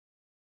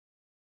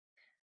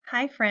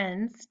Hi,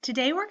 friends.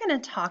 Today we're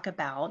going to talk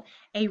about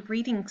a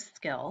reading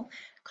skill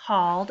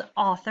called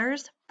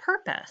author's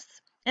purpose.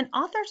 An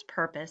author's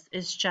purpose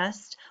is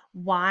just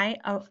why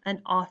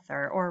an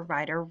author or a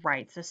writer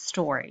writes a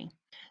story.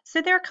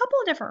 So there are a couple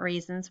of different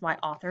reasons why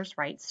authors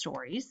write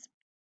stories,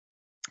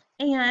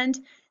 and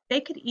they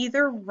could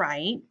either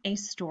write a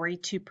story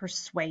to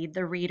persuade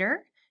the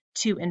reader,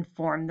 to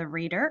inform the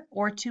reader,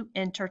 or to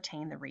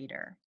entertain the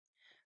reader.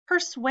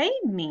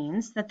 Persuade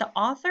means that the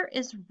author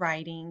is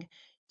writing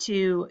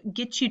to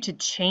get you to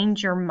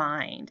change your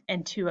mind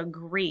and to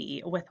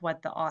agree with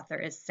what the author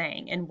is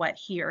saying and what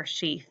he or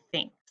she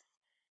thinks.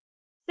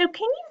 So,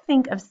 can you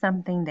think of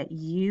something that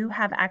you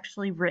have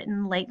actually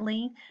written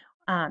lately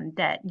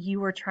that you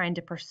were trying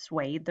to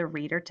persuade the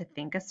reader to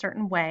think a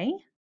certain way?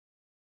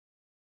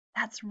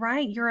 That's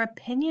right, your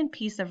opinion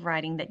piece of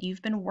writing that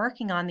you've been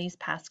working on these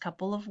past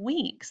couple of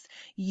weeks.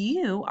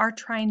 You are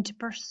trying to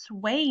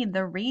persuade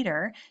the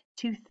reader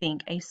to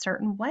think a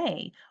certain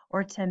way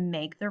or to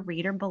make the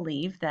reader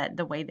believe that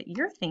the way that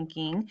you're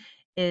thinking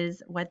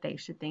is what they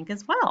should think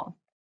as well.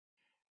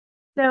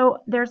 So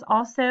there's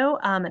also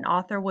an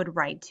author would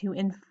write to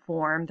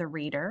inform the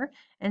reader.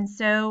 And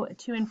so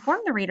to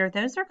inform the reader,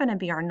 those are going to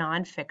be our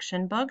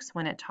nonfiction books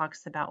when it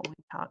talks about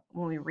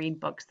when we read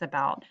books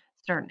about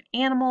certain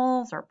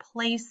animals or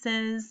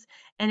places,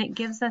 and it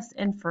gives us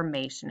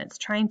information. It's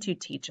trying to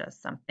teach us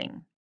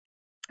something.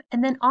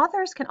 And then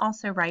authors can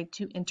also write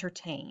to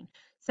entertain.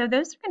 So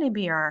those are going to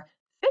be our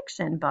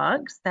fiction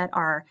books that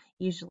are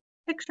usually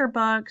picture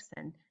books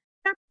and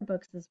chapter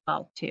books as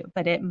well too.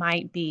 But it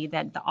might be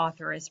that the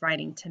author is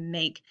writing to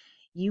make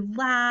you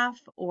laugh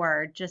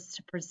or just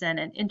to present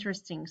an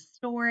interesting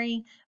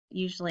story,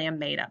 usually a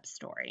made-up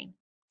story.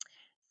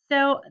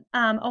 So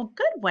a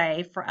good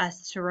way for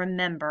us to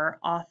remember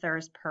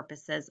authors'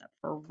 purposes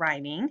for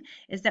writing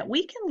is that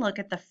we can look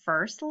at the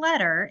first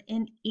letter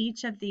in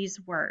each of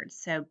these words.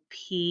 So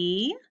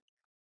P-I-E.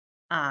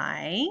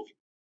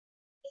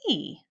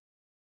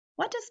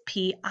 What does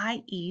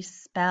P-I-E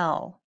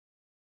spell?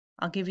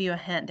 I'll give you a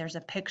hint. There's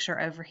a picture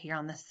over here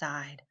on the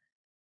side.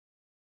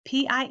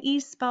 P-I-E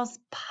spells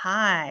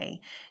pie.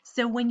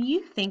 So when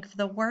you think of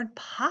the word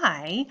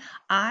pie,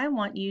 I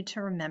want you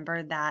to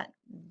remember that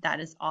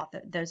those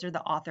are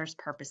the author's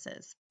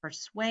purposes: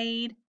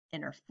 persuade,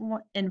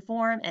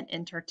 inform, and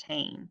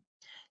entertain.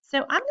 So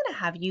I'm going to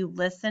have you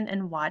listen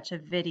and watch a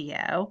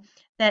video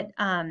that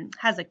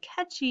has a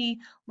catchy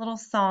little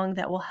song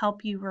that will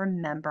help you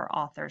remember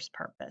author's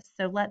purpose.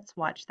 So let's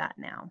watch that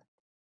now.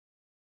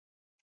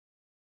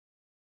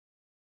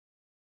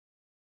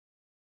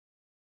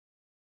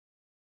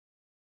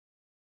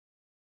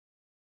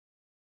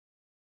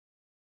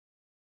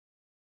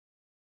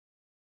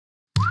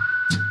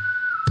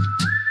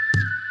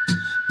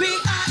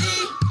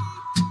 B-I-E,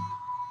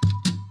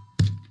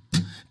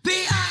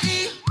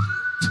 B-I-E,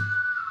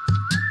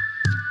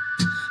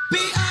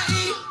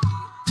 B-I-E.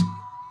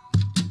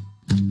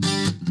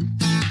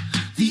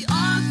 The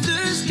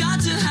author's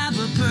got to have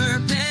a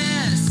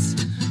purpose,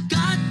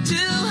 got to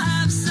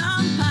have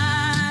some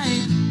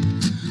pie.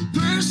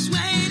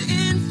 Persuade,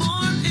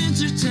 inform,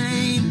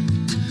 entertain.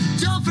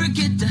 Don't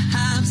forget to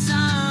have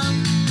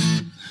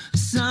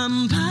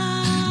some pie.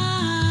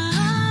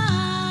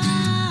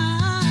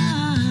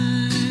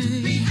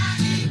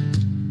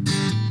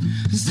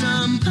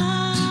 Some pie.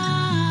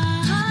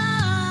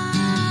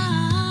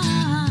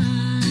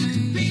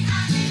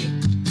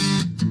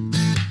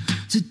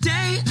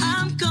 Today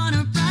I'm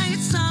gonna write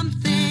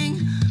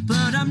something,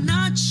 but I'm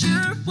not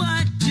sure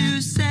what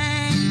to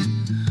say.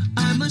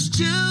 I must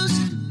choose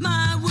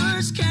my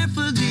words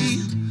carefully.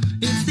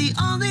 It's the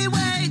only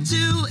way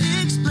to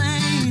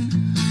explain.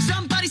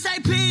 Somebody say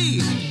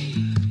P.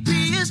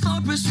 P is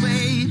for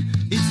persuade.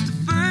 It's the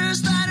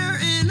first letter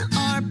in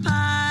our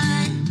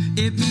pie.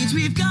 It means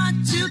we've got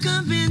to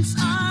convince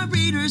our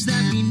readers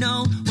that we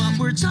know what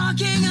we're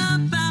talking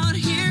about.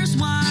 Here's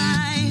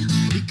why.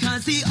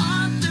 Because the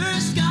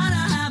author's gotta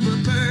have a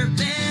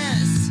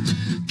purpose,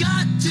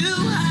 got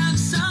to have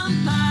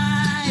some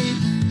pie.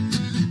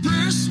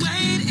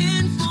 Persuade,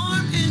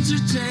 inform,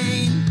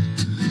 entertain.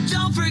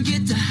 Don't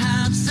forget to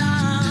have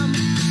some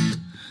pie.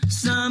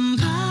 Some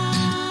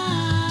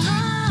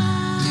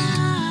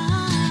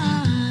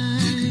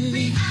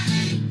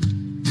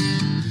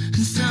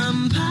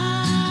pie.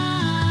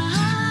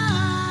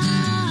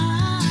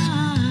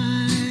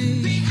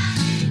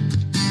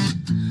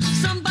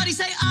 Somebody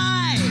say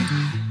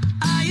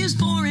I is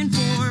for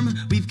inform.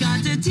 We've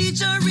got to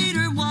teach our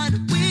reader what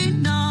we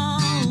know.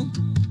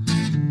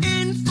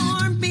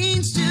 Inform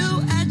means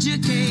to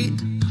educate.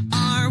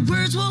 Our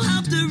words will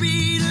help the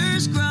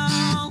readers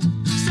grow.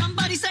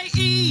 Somebody say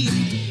E.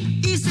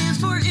 E stands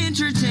for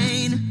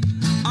entertain.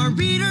 Our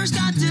readers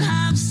got to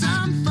have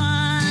some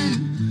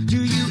fun.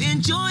 Do you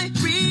enjoy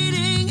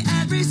reading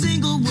every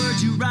single word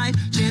you write?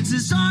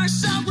 Chances are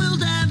so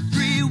will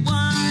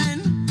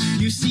everyone.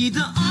 You see,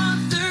 the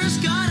author's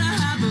gotta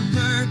have a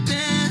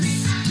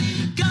purpose,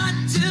 got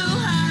to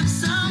have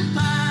some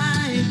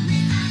pie.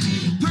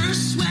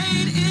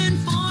 Persuade,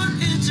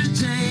 inform,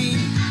 entertain.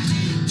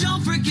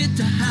 Don't forget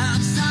to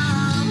have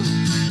some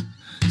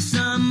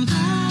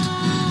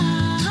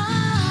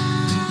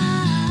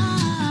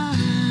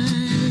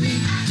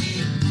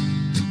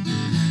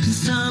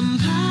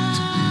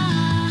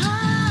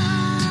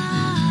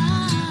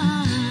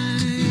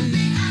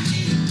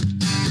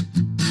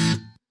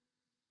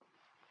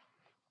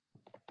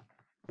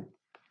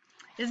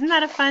Isn't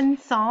that a fun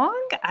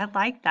song? I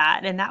like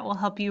that, and that will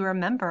help you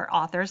remember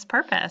author's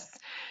purpose.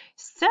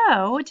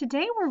 So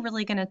today we're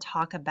really going to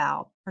talk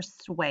about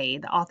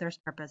persuade, the author's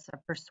purpose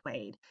of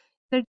persuade.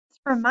 So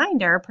just a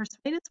reminder,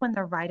 persuade is when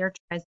the writer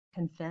tries to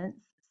convince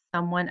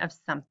someone of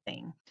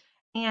something.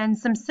 And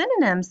some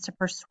synonyms to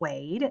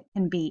persuade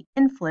can be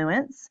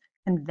influence,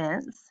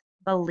 convince,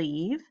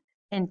 believe,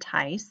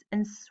 entice,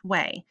 and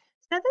sway.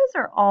 So those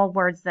are all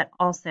words that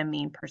also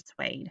mean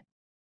persuade.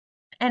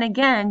 And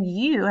again,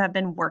 you have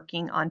been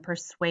working on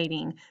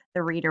persuading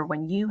the reader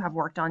when you have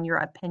worked on your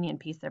opinion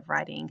piece of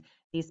writing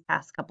these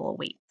past couple of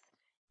weeks.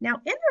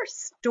 Now, in our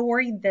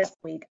story this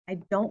week, I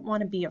Don't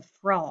Want to Be a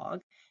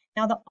Frog.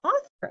 Now, the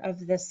author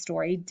of this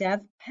story,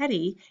 Dev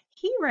Petty,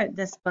 he wrote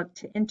this book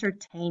to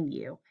entertain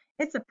you.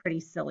 It's a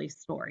pretty silly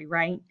story,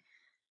 right?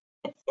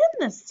 In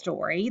the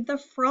story,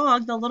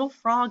 the little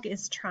frog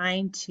is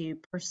trying to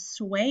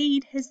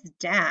persuade his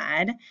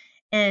dad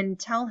and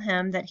tell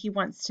him that he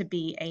wants to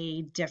be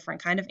a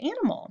different kind of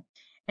animal.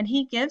 And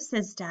he gives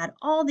his dad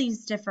all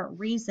these different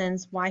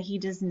reasons why he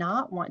does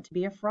not want to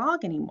be a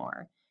frog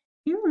anymore.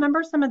 Do you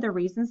remember some of the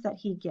reasons that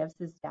he gives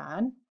his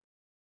dad?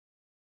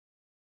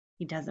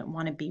 He doesn't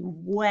want to be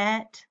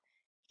wet.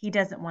 He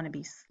doesn't want to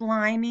be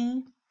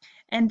slimy.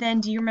 And then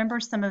do you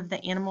remember some of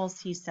the animals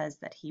he says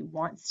that he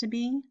wants to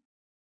be?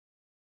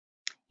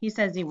 He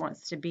says he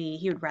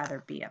would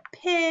rather be a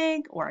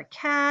pig or a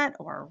cat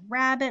or a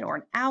rabbit or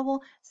an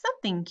owl,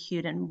 something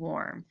cute and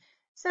warm.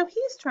 So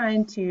he's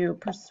trying to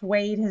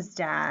persuade his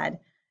dad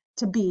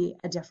to be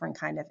a different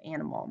kind of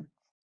animal.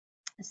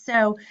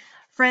 So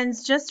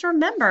friends, just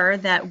remember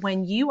that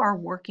when you are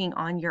working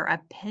on your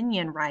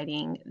opinion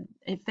writing,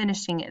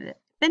 finishing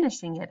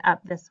it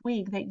up this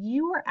week, that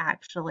you are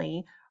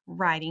actually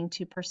writing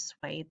to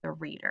persuade the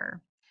reader.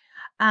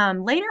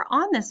 Later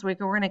on this week,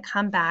 we're going to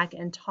come back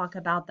and talk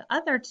about the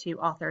other two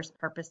authors'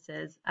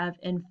 purposes of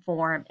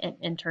inform and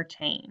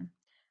entertain.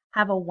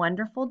 Have a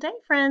wonderful day,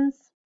 friends.